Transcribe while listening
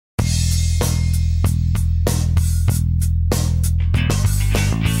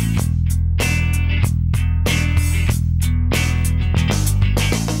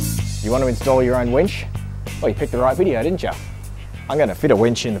You want to install your own winch? Well, you picked the right video, didn't you? I'm going to fit a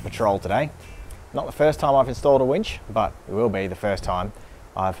winch in the Patrol today. Not the first time I've installed a winch, but it will be the first time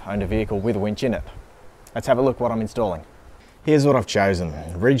I've owned a vehicle with a winch in it. Let's have a look what I'm installing. Here's what I've chosen.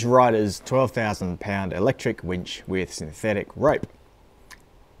 Ridge Ryder's 12,000 pound electric winch with synthetic rope.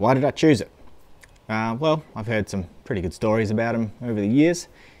 Why did I choose it? Well, I've heard some pretty good stories about them over the years,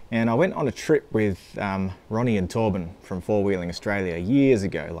 and I went on a trip with Ronnie and Torben from Four Wheeling Australia years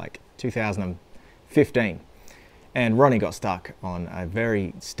ago, like 2015. And Ronnie got stuck on a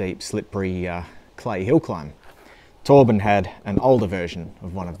very steep, slippery clay hill climb. Torben had an older version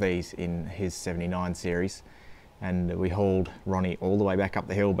of one of these in his 79 series, and we hauled Ronnie all the way back up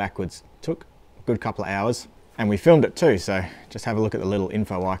the hill backwards. Took a good couple of hours, and we filmed it too, so just have a look at the little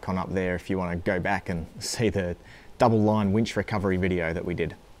info icon up there if you want to go back and see the double line winch recovery video that we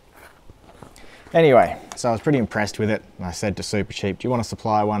did. Anyway, so I was pretty impressed with it. I said to Supercheap, do you want to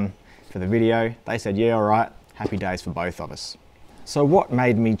supply one for the video? They said, yeah, all right. Happy days for both of us. So what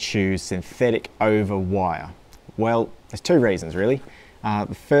made me choose synthetic over wire? Well, there's two reasons really.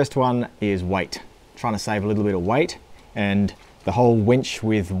 The first one is weight. Trying to save a little bit of weight, and the whole winch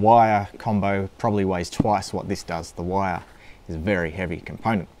with wire combo probably weighs twice what this does. The wire is a very heavy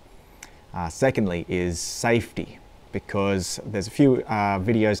component. Secondly is safety, because there's a few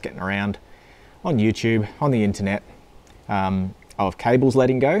videos getting around on YouTube, on the internet, of cables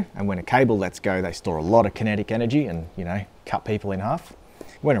letting go, and when a cable lets go they store a lot of kinetic energy and, you know, cut people in half.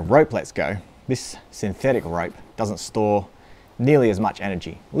 When a rope lets go, this synthetic rope doesn't store nearly as much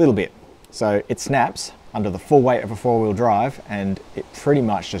energy, a little bit. So it snaps under the full weight of a four-wheel drive and it pretty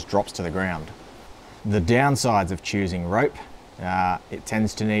much just drops to the ground. The downsides of choosing rope, it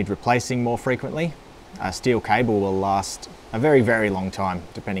tends to need replacing more frequently. A steel cable will last a very, very long time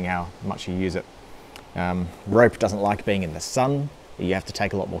depending how much you use it. Rope doesn't like being in the sun. You have to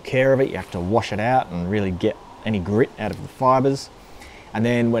take a lot more care of it. You have to wash it out and really get any grit out of the fibers. And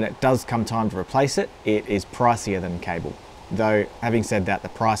then when it does come time to replace it, it is pricier than cable. Though, having said that, the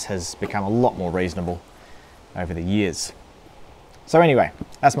price has become a lot more reasonable over the years. So anyway,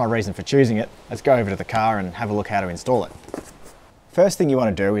 that's my reason for choosing it. Let's go over to the car and have a look how to install it. First thing you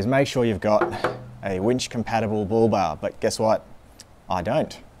want to do is make sure you've got a winch compatible bull bar, but guess what? I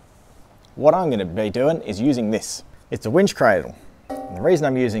don't. What I'm going to be doing is using this. It's a winch cradle. And the reason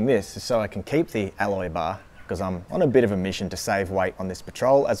I'm using this is so I can keep the alloy bar, because I'm on a bit of a mission to save weight on this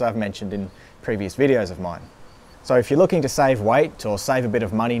Patrol, as I've mentioned in previous videos of mine. So if you're looking to save weight or save a bit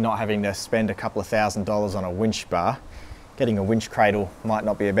of money not having to spend a couple of $1,000s on a winch bar, getting a winch cradle might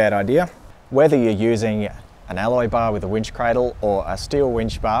not be a bad idea. Whether you're using an alloy bar with a winch cradle or a steel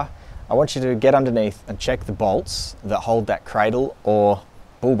winch bar, I want you to get underneath and check the bolts that hold that cradle or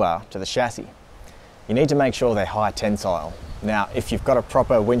bull bar to the chassis. You need to make sure they're high tensile. Now, if you've got a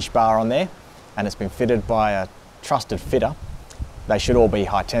proper winch bar on there and it's been fitted by a trusted fitter, they should all be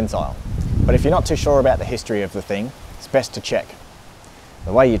high tensile. But if you're not too sure about the history of the thing, it's best to check.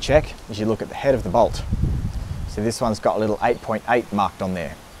 The way you check is you look at the head of the bolt. So this one's got a little 8.8 marked on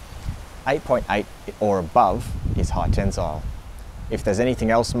there. 8.8 or above is high tensile. If there's anything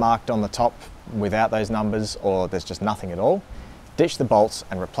else marked on the top without those numbers, or there's just nothing at all, ditch the bolts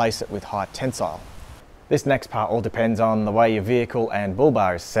and replace it with high tensile. This next part all depends on the way your vehicle and bull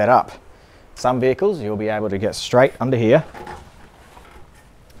bar is set up. Some vehicles you'll be able to get straight under here,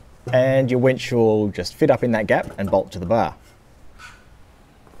 and your winch will just fit up in that gap and bolt to the bar.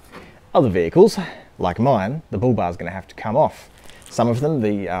 Other vehicles, like mine, the bull bar is going to have to come off. Some of them,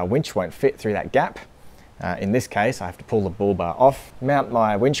 the winch won't fit through that gap. In this case, I have to pull the bull bar off, mount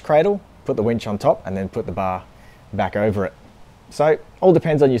my winch cradle, put the winch on top, and then put the bar back over it. So, all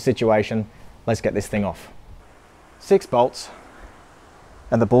depends on your situation. Let's get this thing off. 6 bolts,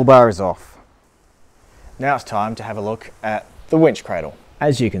 and the bull bar is off. Now it's time to have a look at the winch cradle.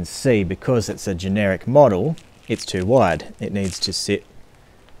 As you can see, because it's a generic model, it's too wide. It needs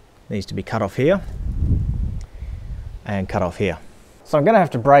to be cut off here and cut off here. So I'm going to have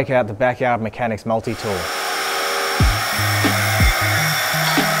to break out the Backyard Mechanics multi-tool.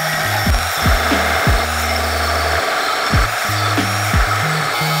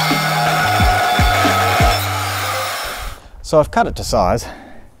 So I've cut it to size.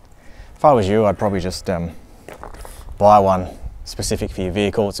 If I was you, I'd probably just buy one specific for your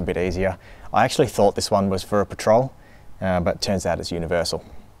vehicle. It's a bit easier. I actually thought this one was for a Patrol, but it turns out it's universal.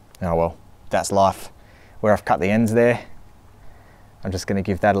 Oh well, that's life. Where I've cut the ends there, I'm just going to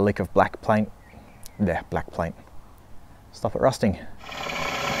give that a lick of black paint. There, black paint. Stop it rusting.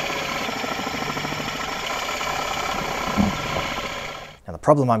 Now the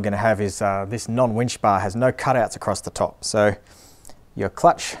problem I'm going to have is this non-winch bar has no cutouts across the top. So your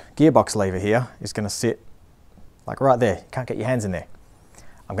clutch gearbox lever here is going to sit like right there. You can't get your hands in there.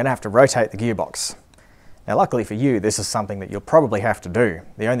 I'm going to have to rotate the gearbox. Now luckily for you, this is something that you'll probably have to do.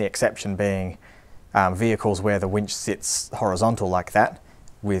 The only exception being vehicles where the winch sits horizontal like that,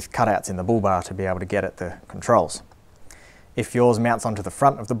 with cutouts in the bull bar to be able to get at the controls. If yours mounts onto the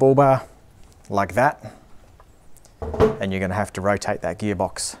front of the bull bar like that, then you're going to have to rotate that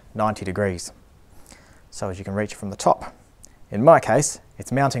gearbox 90 degrees so as you can reach it from the top. In my case,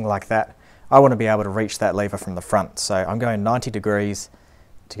 it's mounting like that. I want to be able to reach that lever from the front, so I'm going 90 degrees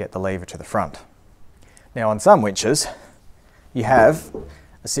to get the lever to the front. Now on some winches, you have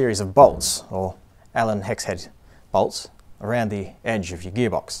a series of bolts, or Allen hex head bolts, around the edge of your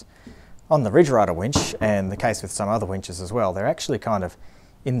gearbox. On the Ridge Ryder winch, and the case with some other winches as well, they're actually kind of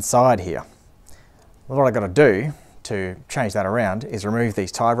inside here. What I've got to do to change that around is remove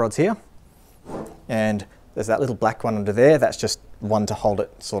these tie rods here, and there's that little black one under there. That's just one to hold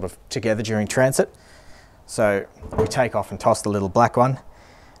it sort of together during transit. So we take off and toss the little black one,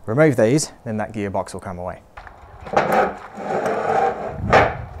 remove these, then that gearbox will come away.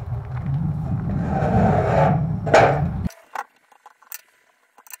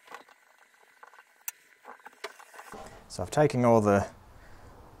 So I've taken all the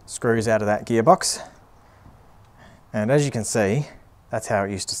screws out of that gearbox, and as you can see, that's how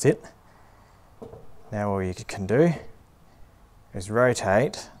it used to sit. Now all you can do is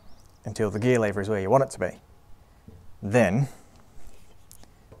rotate until the gear lever is where you want it to be. Then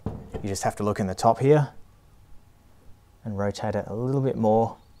you just have to look in the top here and rotate it a little bit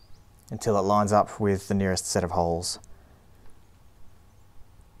more until it lines up with the nearest set of holes.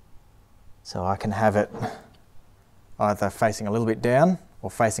 So I can have it either facing a little bit down or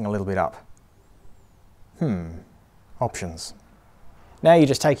facing a little bit up. Options. Now you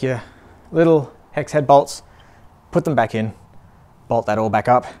just take your little hex head bolts, put them back in, bolt that all back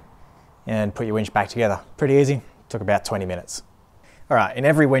up, and put your winch back together. Pretty easy, took about 20 minutes. All right, in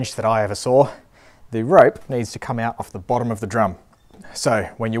every winch that I ever saw, the rope needs to come out off the bottom of the drum. So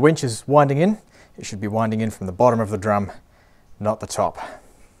when your winch is winding in, it should be winding in from the bottom of the drum, not the top.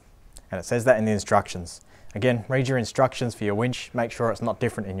 And it says that in the instructions. Again, read your instructions for your winch, make sure it's not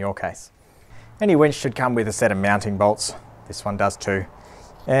different in your case. Any winch should come with a set of mounting bolts. This one does too.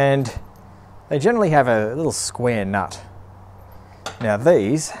 And they generally have a little square nut. Now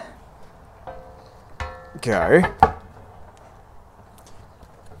these go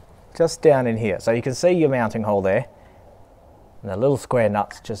just down in here. So you can see your mounting hole there, and the little square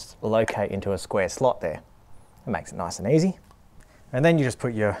nuts just locate into a square slot there. It makes it nice and easy. And then you just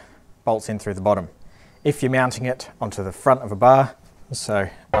put your bolts in through the bottom. If you're mounting it onto the front of a bar, so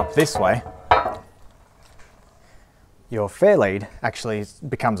up this way, your fair lead actually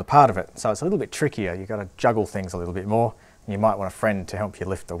becomes a part of it. So it's a little bit trickier. You've got to juggle things a little bit more, and you might want a friend to help you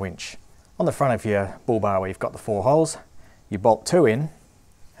lift the winch. On the front of your bull bar where you've got the 4 holes, you bolt 2 in,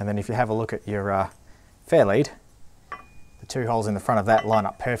 and then if you have a look at your fair lead, the 2 holes in the front of that line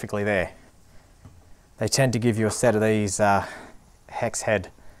up perfectly there. They tend to give you a set of these hex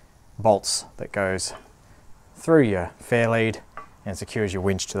head bolts that goes through your fair lead and secures your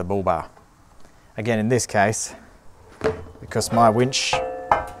winch to the bull bar. Again, in this case, because my winch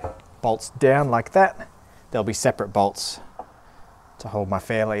bolts down like that, there'll be separate bolts to hold my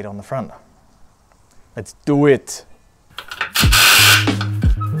fair lead on the front. Let's do it!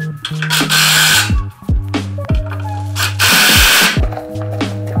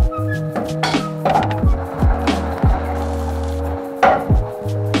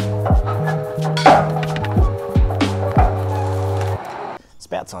 It's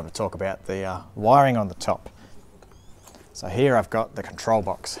about time to talk about the wiring on the top. So here I've got the control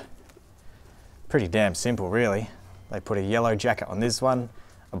box. Pretty damn simple really. They put a yellow jacket on this one,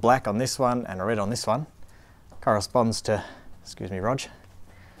 a black on this one, and a red on this one. Corresponds to, excuse me Rog,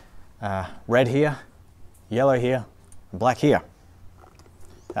 red here, yellow here, and black here.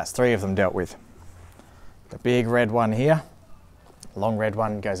 That's 3 of them dealt with. The big red one here, the long red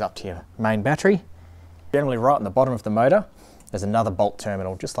one goes up to your main battery. Generally right on the bottom of the motor, there's another bolt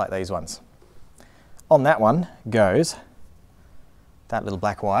terminal just like these ones. On that one goes that little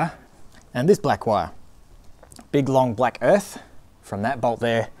black wire, and this black wire. Big long black earth from that bolt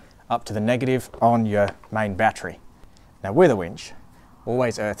there up to the negative on your main battery. Now with a winch,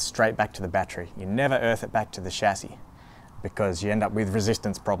 always earth straight back to the battery. You never earth it back to the chassis because you end up with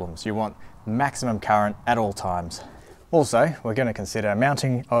resistance problems. You want maximum current at all times. Also, we're going to consider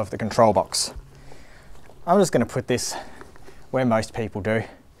mounting of the control box. I'm just going to put this where most people do,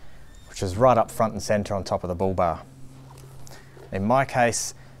 which is right up front and center on top of the bull bar. In my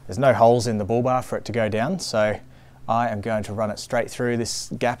case, there's no holes in the bull bar for it to go down, so I am going to run it straight through this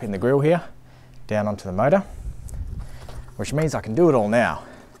gap in the grill here, down onto the motor, which means I can do it all now.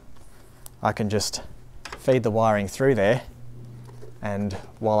 I can just feed the wiring through there, and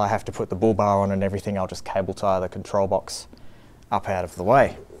while I have to put the bull bar on and everything, I'll just cable tie the control box up out of the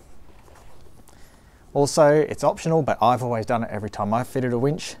way. Also, it's optional, but I've always done it every time I've fitted a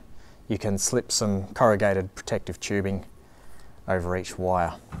winch. You can slip some corrugated protective tubing over each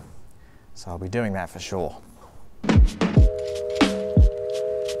wire. So I'll be doing that for sure.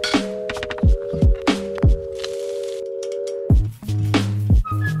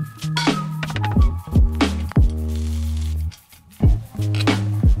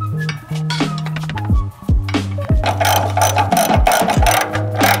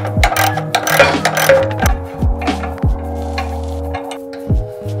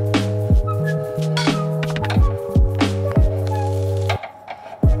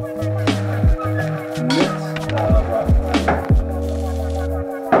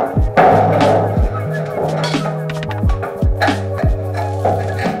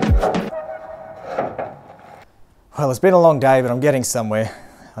 Well, it's been a long day, but I'm getting somewhere.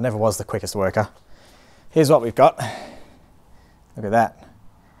 I never was the quickest worker. Here's what we've got. Look at that.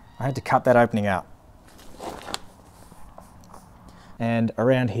 I had to cut that opening out. And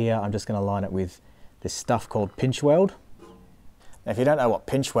around here, I'm just going to line it with this stuff called pinch weld. Now, if you don't know what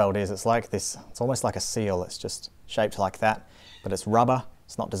pinch weld is, it's like this, it's almost like a seal. It's just shaped like that, but it's rubber.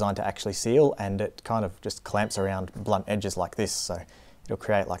 It's not designed to actually seal, and it kind of just clamps around blunt edges like this. So it'll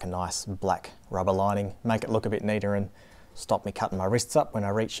create like a nice black rubber lining, make it look a bit neater and stop me cutting my wrists up when I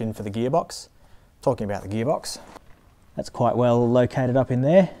reach in for the gearbox. Talking about the gearbox, that's quite well located up in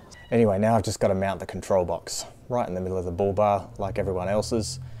there. Anyway, now I've just got to mount the control box right in the middle of the bull bar like everyone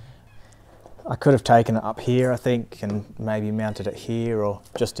else's. I could have taken it up here, I think, and maybe mounted it here or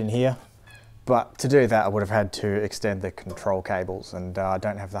just in here. But to do that, I would have had to extend the control cables, and I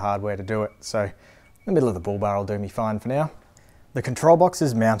don't have the hardware to do it. So the middle of the bull bar will do me fine for now. The control box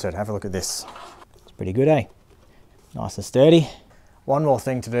is mounted. Have a look at this. It's pretty good, eh? Nice and sturdy. One more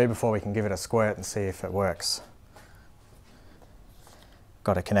thing to do before we can give it a squirt and see if it works.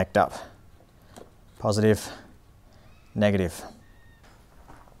 Got to connect up. Positive, negative.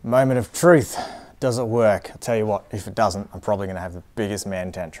 Moment of truth. Does it work? I'll tell you what, if it doesn't, I'm probably going to have the biggest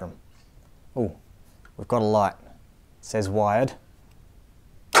man tantrum. Oh, we've got a light. It says wired.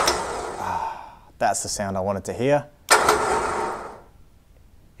 That's the sound I wanted to hear.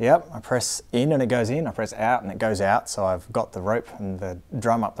 Yep, I press in and it goes in, I press out and it goes out, so I've got the rope and the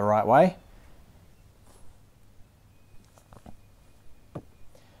drum up the right way.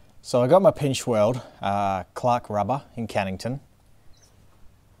 So I got my pinch weld, Clark rubber in Cannington.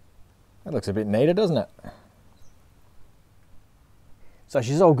 That looks a bit neater, doesn't it? So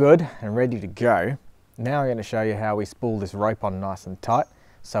she's all good and ready to go. Now I'm going to show you how we spool this rope on nice and tight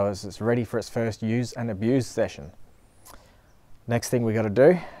so as it's ready for its first use and abuse session. Next thing we got to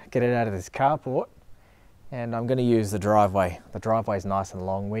do, get it out of this carport, and I'm going to use the driveway. The driveway's nice and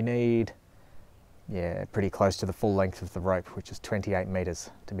long. We need, yeah, pretty close to the full length of the rope, which is 28 meters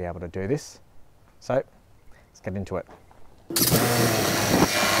to be able to do this. So let's get into it.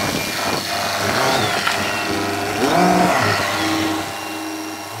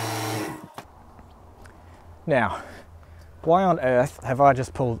 Now, why on earth have I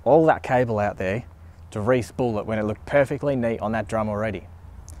just pulled all that cable out there to re-spool it when it looked perfectly neat on that drum already?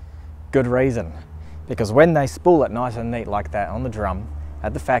 Good reason. Because when they spool it nice and neat like that on the drum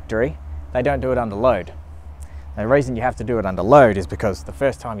at the factory, they don't do it under load. And the reason you have to do it under load is because the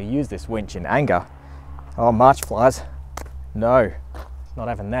first time you use this winch in anger, oh, March flies, no, not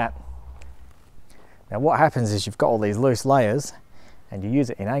having that. Now what happens is you've got all these loose layers and you use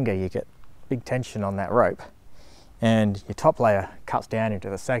it in anger, you get big tension on that rope, and your top layer cuts down into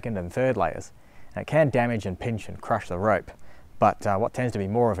the second and third layers. And it can damage and pinch and crush the rope, but what tends to be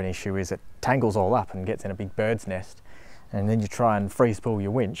more of an issue is it tangles all up and gets in a big bird's nest, and then you try and free spool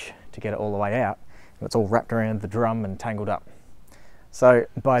your winch to get it all the way out, and it's all wrapped around the drum and tangled up. So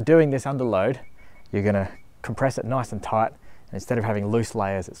by doing this under load, you're going to compress it nice and tight, and instead of having loose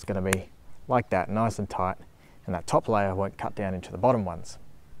layers, it's going to be like that, nice and tight, and that top layer won't cut down into the bottom ones.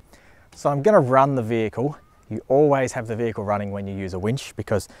 So I'm going to run the vehicle. You always have the vehicle running when you use a winch,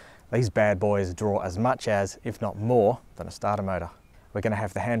 because these bad boys draw as much as, if not more, than a starter motor. We're going to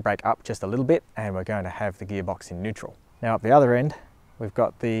have the handbrake up just a little bit, and we're going to have the gearbox in neutral. Now at the other end, we've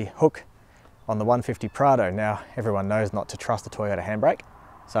got the hook on the 150 Prado. Now everyone knows not to trust a Toyota handbrake.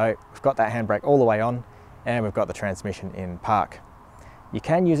 So we've got that handbrake all the way on, and we've got the transmission in park. You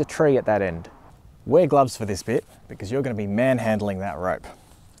can use a tree at that end. Wear gloves for this bit, because you're going to be manhandling that rope.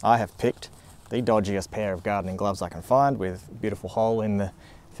 I have picked the dodgiest pair of gardening gloves I can find, with a beautiful hole in the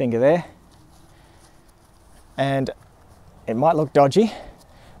finger there. And it might look dodgy,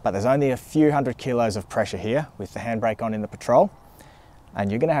 but there's only a few hundred kilos of pressure here with the handbrake on in the Patrol,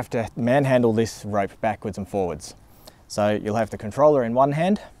 and you're going to have to manhandle this rope backwards and forwards. So you'll have the controller in one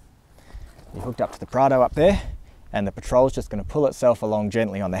hand, you're hooked up to the Prado up there, and the Patrol's just going to pull itself along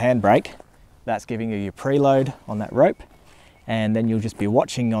gently on the handbrake. That's giving you your preload on that rope, and then you'll just be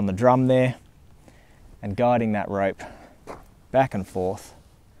watching on the drum there and guiding that rope back and forth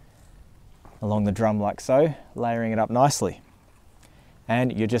along the drum like so, layering it up nicely.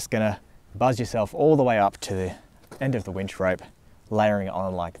 And you're just going to buzz yourself all the way up to the end of the winch rope, layering it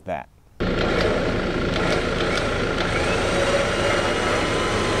on like that.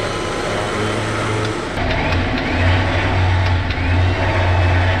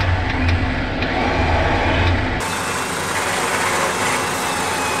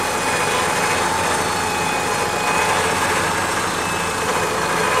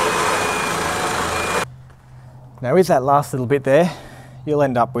 Now with that last little bit there, you'll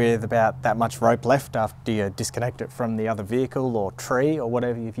end up with about that much rope left after you disconnect it from the other vehicle or tree or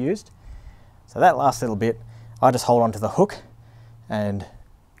whatever you've used. So that last little bit, I just hold onto the hook and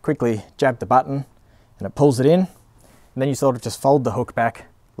quickly jab the button and it pulls it in. And then you sort of just fold the hook back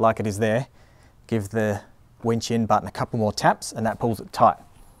like it is there, give the winch in button a couple more taps and that pulls it tight.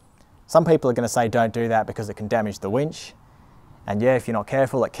 Some people are going to say don't do that because it can damage the winch. And yeah, if you're not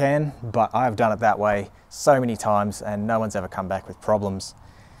careful, it can, but I've done it that way so many times and no one's ever come back with problems.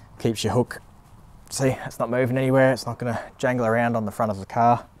 Keeps your hook, see, it's not moving anywhere, it's not going to jangle around on the front of the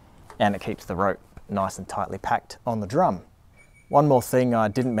car, and it keeps the rope nice and tightly packed on the drum. One more thing I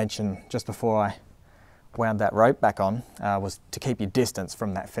didn't mention just before I wound that rope back on was to keep your distance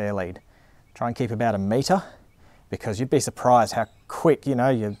from that fair lead. Try and keep about 1 metre, because you'd be surprised how quick, you know,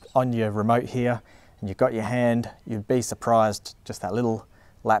 you're on your remote here, and you've got your hand, you'd be surprised just that little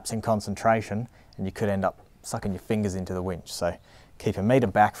lapse in concentration and you could end up sucking your fingers into the winch. So keep 1 metre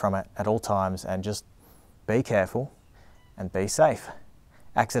back from it at all times and just be careful and be safe.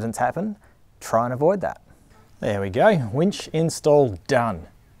 Accidents happen, try and avoid that. There we go, winch install done.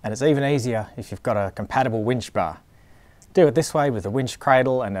 And it's even easier if you've got a compatible winch bar. Do it this way with a winch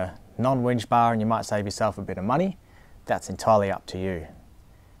cradle and a non-winch bar and you might save yourself a bit of money. That's entirely up to you.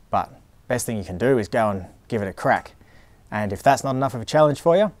 But best thing you can do is go and give it a crack. And if that's not enough of a challenge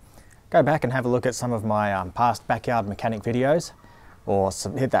for you, go back and have a look at some of my past backyard mechanic videos, or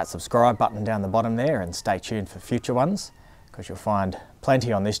hit that subscribe button down the bottom there and stay tuned for future ones, because you'll find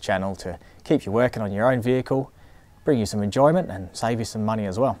plenty on this channel to keep you working on your own vehicle, bring you some enjoyment and save you some money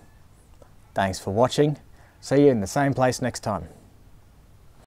as well. Thanks for watching. See you in the same place next time.